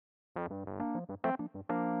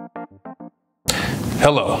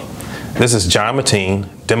Hello, this is John Mateen,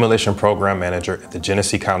 Demolition Program Manager at the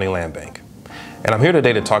Genesee County Land Bank, and I'm here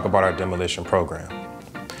today to talk about our demolition program.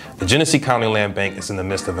 The Genesee County Land Bank is in the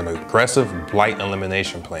midst of an aggressive blight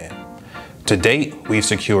elimination plan. To date, we've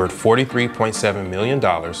secured $43.7 million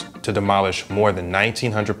to demolish more than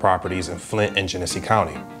 1,900 properties in Flint and Genesee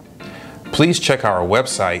County. Please check our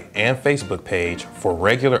website and Facebook page for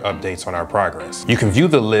regular updates on our progress. You can view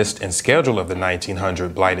the list and schedule of the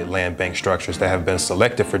 1,900 blighted land bank structures that have been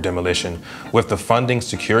selected for demolition with the funding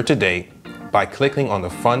secured to date by clicking on the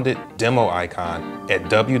funded demo icon at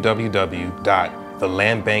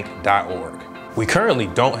www.thelandbank.org. We currently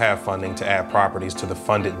don't have funding to add properties to the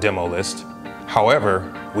funded demo list. However,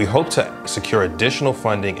 we hope to secure additional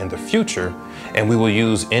funding in the future, and we will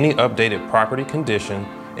use any updated property condition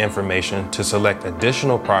information to select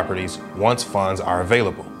additional properties once funds are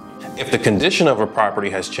available. If the condition of a property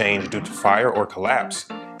has changed due to fire or collapse,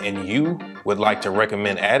 and you would like to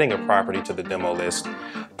recommend adding a property to the demo list,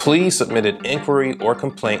 please submit an inquiry or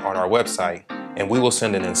complaint on our website, and we will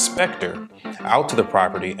send an inspector out to the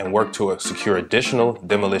property and work to secure additional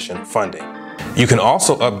demolition funding. You can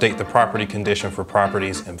also update the property condition for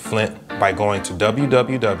properties in Flint by going to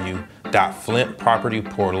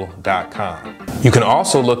www.flintpropertyportal.com. You can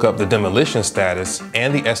also look up the demolition status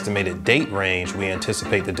and the estimated date range we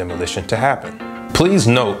anticipate the demolition to happen. Please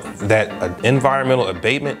note that an environmental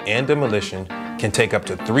abatement and demolition can take up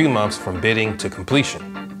to 3 months from bidding to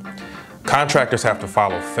completion. Contractors have to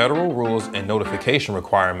follow federal rules and notification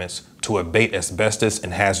requirements to abate asbestos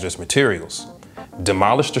and hazardous materials,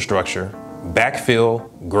 demolish the structure, backfill,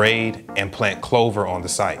 grade, and plant clover on the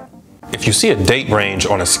site. If you see a date range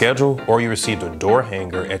on a schedule or you received a door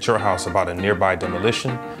hanger at your house about a nearby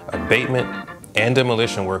demolition, abatement, and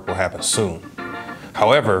demolition work will happen soon.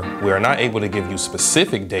 However, we are not able to give you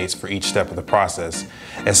specific dates for each step of the process,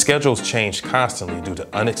 as schedules change constantly due to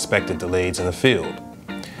unexpected delays in the field.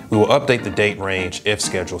 We will update the date range if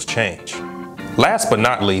schedules change. Last but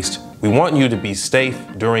not least, we want you to be safe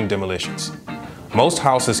during demolitions. Most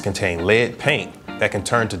houses contain lead paint that can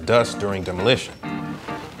turn to dust during demolition.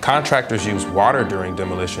 Contractors use water during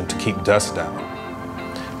demolition to keep dust down.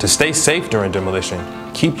 To stay safe during demolition,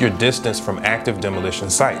 keep your distance from active demolition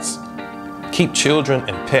sites. Keep children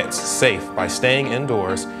and pets safe by staying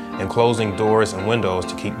indoors and closing doors and windows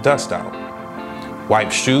to keep dust out.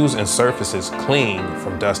 Wipe shoes and surfaces clean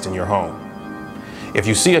from dust in your home. If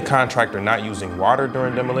you see a contractor not using water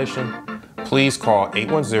during demolition, please call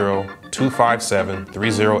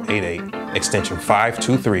 810-257-3088, extension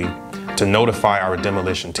 523, to notify our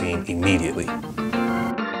demolition team immediately.